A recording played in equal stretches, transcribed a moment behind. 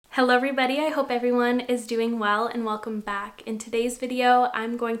Hello everybody, I hope everyone is doing well and welcome back. In today's video,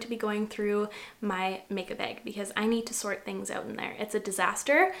 I'm going to be going through my makeup bag because I need to sort things out in there. It's a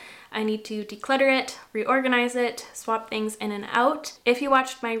disaster. I need to declutter it, reorganize it, swap things in and out. If you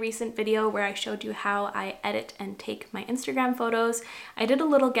watched my recent video where I showed you how I edit and take my Instagram photos, I did a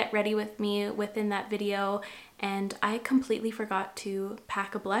little get ready with me within that video and I completely forgot to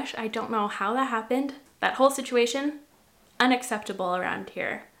pack a blush. I don't know how that happened. That whole situation, unacceptable around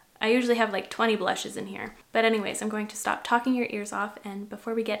here. I usually have like 20 blushes in here. But anyways, I'm going to stop talking your ears off, and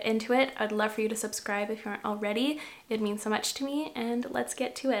before we get into it, I'd love for you to subscribe if you aren't already. It means so much to me, and let's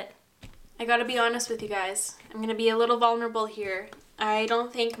get to it. I gotta be honest with you guys. I'm gonna be a little vulnerable here. I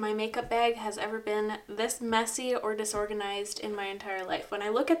don't think my makeup bag has ever been this messy or disorganized in my entire life. When I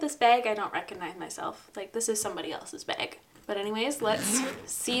look at this bag, I don't recognize myself. Like, this is somebody else's bag. But anyways, let's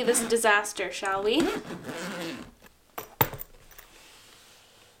see this disaster, shall we?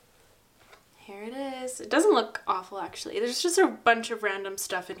 Here it is. It doesn't look awful actually. There's just a bunch of random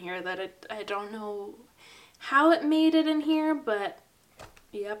stuff in here that I don't know how it made it in here, but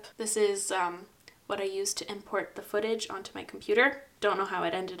yep. This is what I used to import the footage onto my computer. Don't know how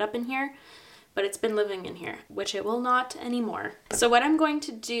it ended up in here, but it's been living in here, which it will not anymore. So what I'm going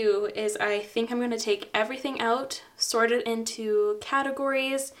to do is I think I'm going to take everything out, sort it into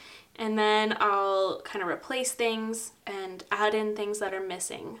categories, and then I'll kind of replace things and add in things that are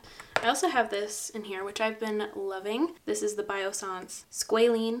missing. I also have this in here, which I've been loving. This is the Biossance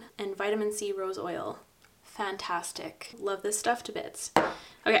Squalene and Vitamin C Rose Oil. Fantastic. Love this stuff to bits.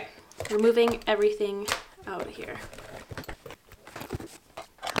 Okay, removing everything out of here.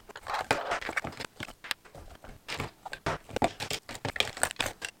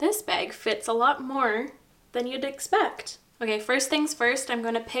 This bag fits a lot more than you'd expect. Okay, first things first, I'm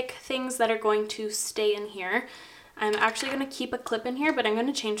going to pick things that are going to stay in here. I'm actually going to keep a clip in here, but I'm going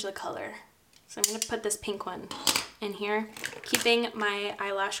to change the color. So I'm going to put this pink one in here, keeping my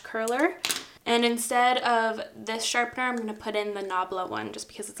eyelash curler. And instead of this sharpener, I'm going to put in the Nabla one just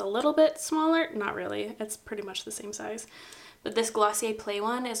because it's a little bit smaller. Not really, it's pretty much the same size. But this Glossier Play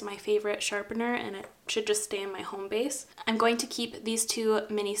one is my favorite sharpener and it should just stay in my home base. I'm going to keep these two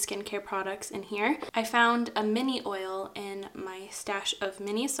mini skincare products in here. I found a mini oil in my stash of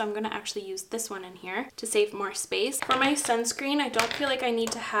minis, so I'm going to actually use this one in here to save more space. For my sunscreen, I don't feel like I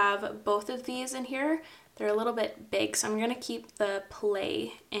need to have both of these in here. They're a little bit big, so I'm going to keep the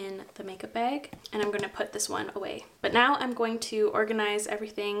Play in the makeup bag and I'm going to put this one away. But now I'm going to organize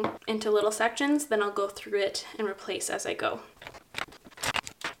everything into little sections, then I'll go through it and replace as I go.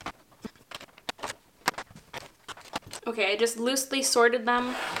 Okay, I just loosely sorted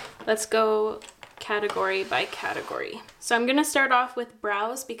them. Let's go category by category. So I'm going to start off with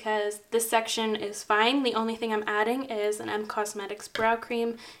brows because this section is fine. The only thing I'm adding is an M Cosmetics brow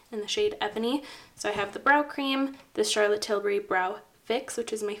cream in the shade Ebony. So I have the brow cream, this Charlotte Tilbury Brow Fix,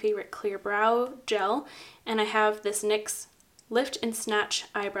 which is my favorite clear brow gel, and I have this NYX Lift and Snatch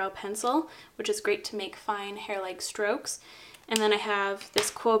eyebrow pencil, which is great to make fine hair-like strokes. And then I have this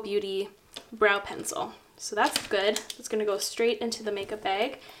Quo Beauty brow pencil. So that's good. It's going to go straight into the makeup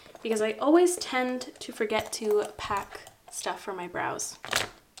bag because I always tend to forget to pack stuff for my brows.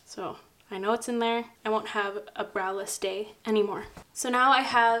 So I know it's in there. I won't have a browless day anymore. So now I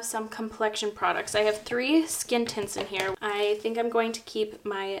have some Complexion products. I have 3 skin tints in here. I think I'm going to keep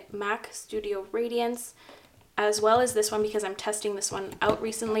my MAC Studio Radiance as well as this one because I'm testing this one out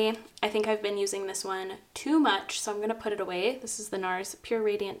recently. I think I've been using this one too much, so I'm going to put it away. This is the NARS Pure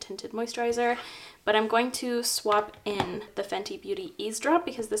Radiant Tinted Moisturizer, but I'm going to swap in the Fenty Beauty Ease Drop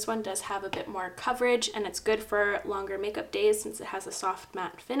because this one does have a bit more coverage and it's good for longer makeup days since it has a soft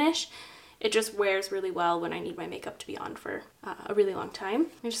matte finish. It just wears really well when I need my makeup to be on for a really long time.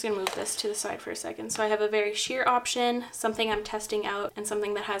 I'm just gonna move this to the side for a second. So I have a very sheer option, something I'm testing out, and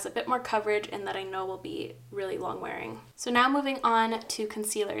something that has a bit more coverage and that I know will be really long wearing. So now moving on to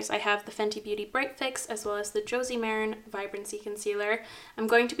concealers. I have the Fenty Beauty Bright Fix as well as the Josie Maran Vibrancy Concealer. I'm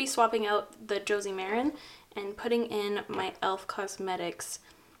going to be swapping out the Josie Maran and putting in my e.l.f. Cosmetics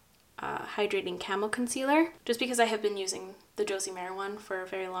Hydrating Camo Concealer, just because I have been using the Josie Maran one for a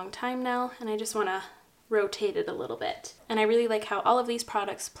very long time now and I just want to rotate it a little bit. And I really like how all of these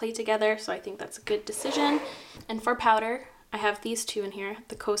products play together, so I think that's a good decision. And for powder, I have these two in here,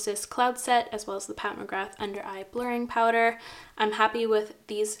 the Kosas Cloud Set as well as the Pat McGrath Under Eye Blurring Powder. I'm happy with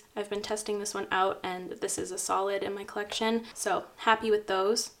these. I've been testing this one out and this is a solid in my collection, so happy with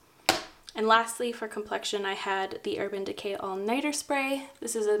those. And lastly, for complexion, I had the Urban Decay All Nighter Spray.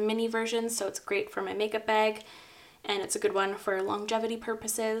 This is a mini version, so it's great for my makeup bag, and it's a good one for longevity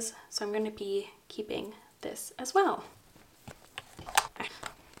purposes, so I'm going to be keeping this as well.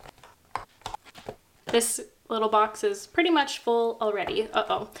 This little box is pretty much full already.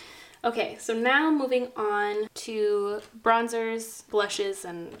 Uh-oh. Okay, so now moving on to bronzers, blushes,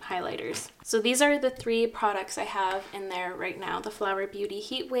 and highlighters. So these are the 3 products I have in there right now. The Flower Beauty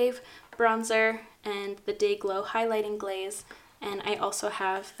Heat Wave Bronzer and the Day Glow Highlighting Glaze. And I also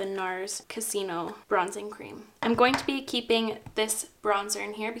have the NARS Casino Bronzing Cream. I'm going to be keeping this bronzer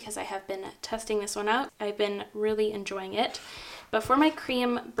in here because I have been testing this one out. I've been really enjoying it. But for my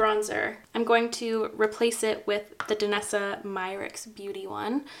cream bronzer, I'm going to replace it with the Danessa Myricks Beauty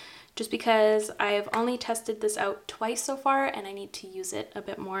one, just because I've only tested this out twice so far and I need to use it a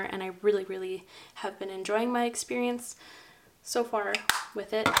bit more, and I really have been enjoying my experience so far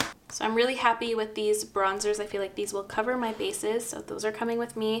with it. So I'm really happy with these bronzers. I feel like these will cover my bases, so those are coming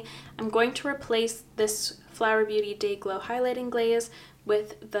with me. I'm going to replace this Flower Beauty Day Glow Highlighting Glaze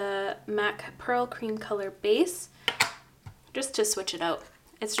with the MAC Pearl Cream Color base, just to switch it out.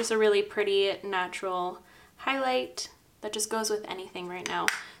 It's just a really pretty natural highlight that just goes with anything right now.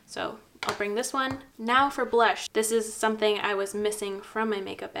 So I'll bring this one. Now for blush. This is something I was missing from my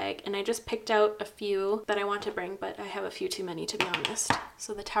makeup bag, and I just picked out a few that I want to bring, but I have a few too many to be honest.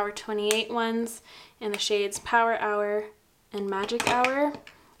 So the Tower 28 ones in the shades Power Hour and Magic Hour.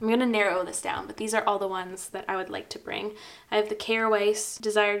 I'm gonna narrow this down, but these are all the ones that I would like to bring. I have the Kare Weiss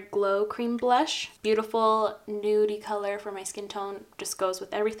Desired Glow Cream Blush. Beautiful nudie color for my skin tone, just goes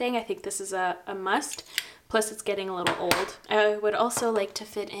with everything. I think this is a must. Plus it's getting a little old. I would also like to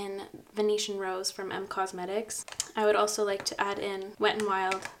fit in Venetian Rose from M Cosmetics. I would also like to add in Wet n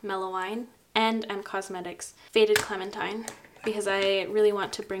Wild Mellow Wine and M Cosmetics Faded Clementine, because I really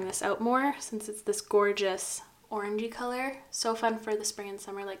want to bring this out more since it's this gorgeous orangey color. So fun for the spring and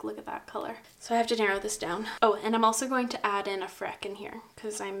summer, like look at that color. So I have to narrow this down. Oh, and I'm also going to add in a freck in here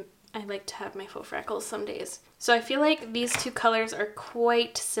because I like to have my faux freckles some days. So I feel like these 2 colors are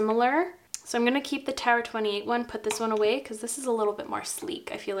quite similar. So I'm gonna keep the Tower 28 one, put this one away because this is a little bit more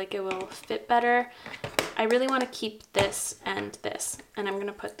sleek. I feel like it will fit better. I really want to keep this, and I'm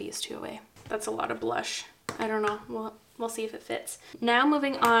gonna put these 2 away. That's a lot of blush. I don't know, we'll see if it fits. Now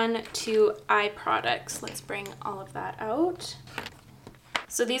moving on to eye products. Let's bring all of that out.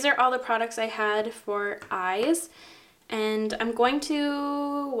 So these are all the products I had for eyes, and I'm going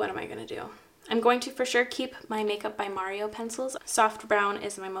to, what am I gonna do? I'm going to for sure keep my Makeup by Mario pencils. Soft brown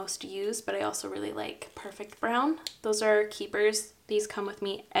is my most used, but I also really like Perfect Brown. Those are keepers. These come with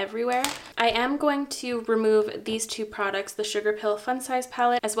me everywhere. I am going to remove these 2 products, the Sugar Pill Fun Size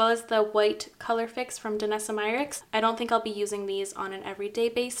Palette, as well as the White Color Fix from Danessa Myricks. I don't think I'll be using these on an everyday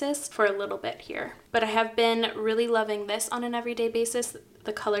basis for a little bit here. But I have been really loving this on an everyday basis,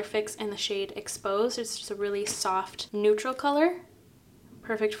 the Color Fix in the shade Exposed. It's just a really soft, neutral color.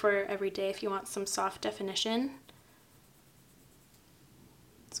 Perfect for every day if you want some soft definition.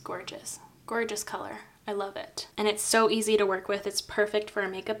 It's gorgeous. Gorgeous color. I love it. And it's so easy to work with. It's perfect for a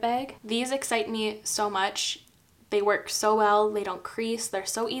makeup bag. These excite me so much. They work so well. They don't crease. They're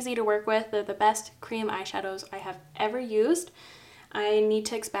so easy to work with. They're the best cream eyeshadows I have ever used. I need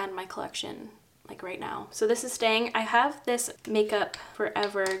to expand my collection like right now. So this is staying. I have this Makeup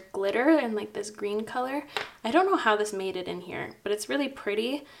Forever glitter in like this green color. I don't know how this made it in here, but it's really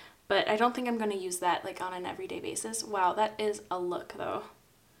pretty, but I don't think I'm going to use that like on an everyday basis. Wow, that is a look though.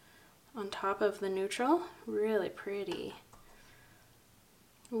 On top of the neutral, really pretty.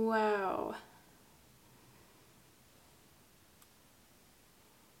 Wow.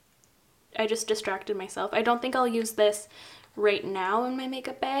 I just distracted myself. I don't think I'll use this right now in my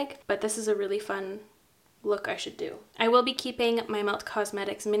makeup bag, but this is a really fun look I should do. I will be keeping my Melt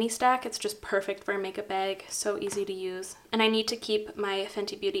Cosmetics mini stack. It's just perfect for a makeup bag, so easy to use. And I need to keep my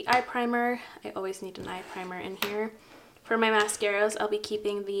Fenty Beauty eye primer. I always need an eye primer in here. For my mascaras, I'll be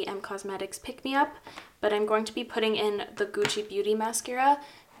keeping the M Cosmetics Pick Me Up, but I'm going to be putting in the Gucci Beauty mascara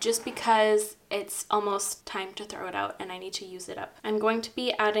just because it's almost time to throw it out and I need to use it up. I'm going to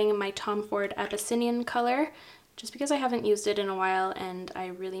be adding my Tom Ford Abyssinian color just because I haven't used it in a while and I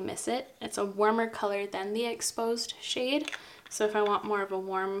really miss it. It's a warmer color than the Exposed shade, so if I want more of a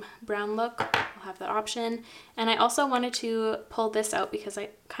warm brown look, I'll have that option. And I also wanted to pull this out because I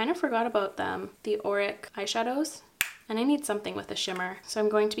kind of forgot about them, the Auric eyeshadows, and I need something with a shimmer. So I'm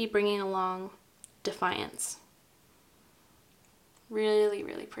going to be bringing along Defiance. Really,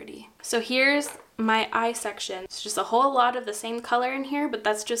 really pretty. So here's my eye section. It's just a whole lot of the same color in here, but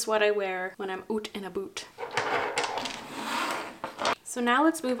that's just what I wear when I'm out and about. So now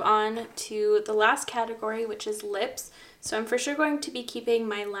let's move on to the last category, which is lips. So I'm for sure going to be keeping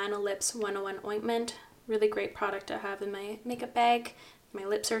my Lana Lips 101 ointment. Really great product to have in my makeup bag. My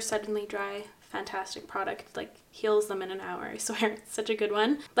lips are suddenly dry. fantastic product. It, like, heals them in an hour, I swear. It's such a good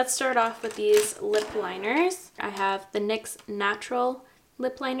one. Let's start off with these lip liners. I have the NYX Natural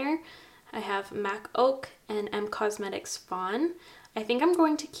lip liner. I have MAC Oak and M Cosmetics Fawn. I think I'm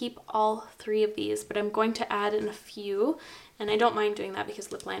going to keep all three of these, but I'm going to add in a few, and I don't mind doing that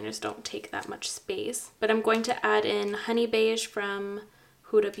because lip liners don't take that much space. But I'm going to add in Honey Beige from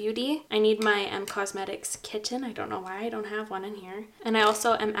Huda Beauty. I need my M Cosmetics Kitten. I don't know why I don't have one in here. And I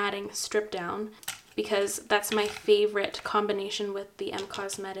also am adding Strip Down because that's my favorite combination with the M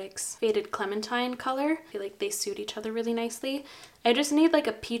Cosmetics Faded Clementine color. I feel like they suit each other really nicely. I just need like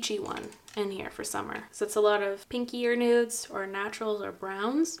a peachy one in here for summer. So it's a lot of pinkier nudes or naturals or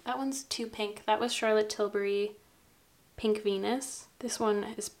browns. That one's too pink. That was Charlotte Tilbury Pink Venus. This one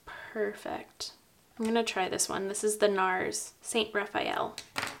is perfect. I'm gonna try this one. This is the NARS Saint Raphael.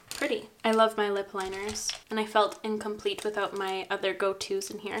 Pretty. I love my lip liners, and I felt incomplete without my other go-tos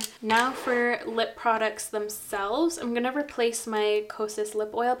in here. Now for lip products themselves, I'm gonna replace my Kosas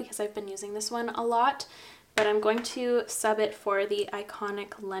lip oil because I've been using this one a lot, but I'm going to sub it for the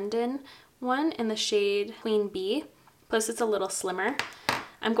Iconic London one in the shade Queen Bee. Plus it's a little slimmer.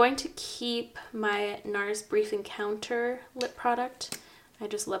 I'm going to keep my NARS Brief Encounter lip product. I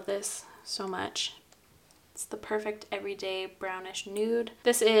just love this so much. It's the perfect everyday brownish nude.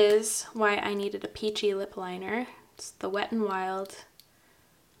 This is why I needed a peachy lip liner. It's the Wet n Wild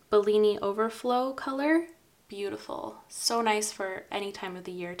Bellini Overflow color. Beautiful. So nice for any time of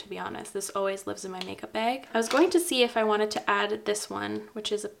the year, to be honest. This always lives in my makeup bag. I was going to see if I wanted to add this one,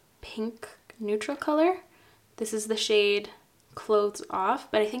 which is a pink neutral color. This is the shade Clothes Off,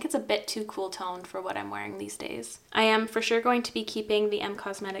 but I think it's a bit too cool toned for what I'm wearing these days. I am for sure going to be keeping the M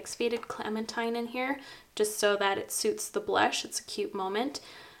Cosmetics Faded Clementine in here, just so that it suits the blush. It's a cute moment.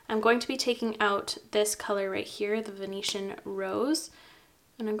 I'm going to be taking out this color right here, the Venetian Rose,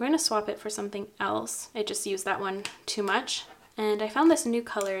 and I'm going to swap it for something else. I just used that one too much. And I found this new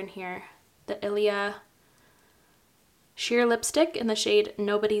color in here, the Ilia sheer lipstick in the shade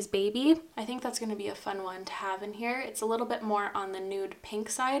Nobody's Baby. I think that's going to be a fun one to have in here. It's a little bit more on the nude pink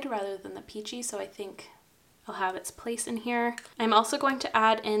side rather than the peachy, so I think I'll have its place in here. I'm also going to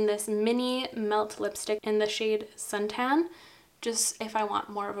add in this mini melt lipstick in the shade Suntan, just if I want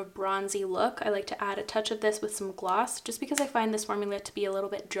more of a bronzy look. I like to add a touch of this with some gloss, just because I find this formula to be a little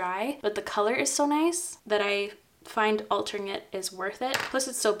bit dry, but the color is so nice that I find altering it is worth it. Plus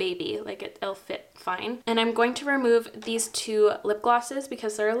it's so baby, like it'll fit fine. And I'm going to remove these two lip glosses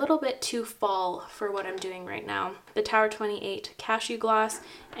because they're a little bit too fall for what I'm doing right now. The Tower 28 Cashew Gloss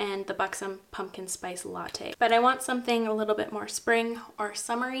and the Buxom Pumpkin Spice Latte. But I want something a little bit more spring or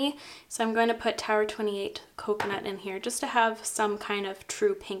summery, so I'm going to put Tower 28 Coconut in here just to have some kind of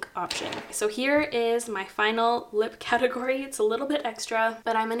true pink option. So here is my final lip category. It's a little bit extra,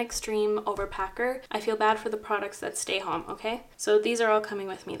 but I'm an extreme overpacker. I feel bad for the products that stay home, okay? So these are all coming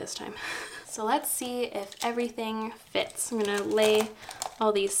with me this time. So let's see if everything fits. I'm gonna lay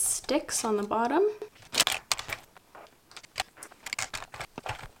all these sticks on the bottom.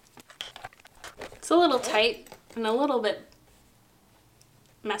 It's a little tight and a little bit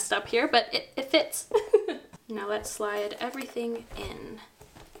messed up here, but it fits. Now let's slide everything in.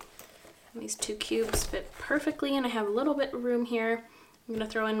 These two cubes fit perfectly, and I have a little bit of room here. I'm gonna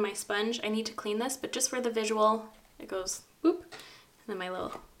throw in my sponge. I need to clean this, but just for the visual, it goes boop, and then my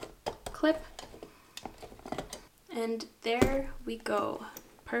little clip. And there we go.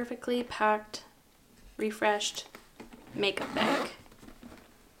 Perfectly packed, refreshed makeup bag.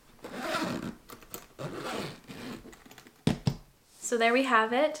 So there we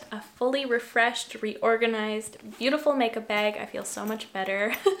have it, a fully refreshed, reorganized, beautiful makeup bag. I feel so much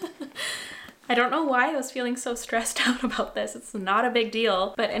better. I don't know why I was feeling so stressed out about this. It's not a big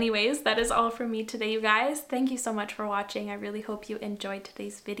deal. But anyways, that is all from me today, you guys. Thank you so much for watching. I really hope you enjoyed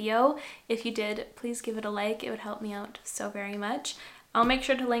today's video. If you did, please give it a like. It would help me out so very much. I'll make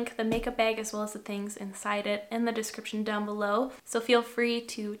sure to link the makeup bag as well as the things inside it in the description down below. So feel free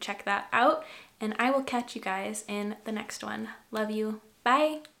to check that out. And I will catch you guys in the next one. Love you.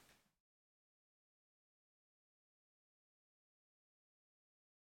 Bye.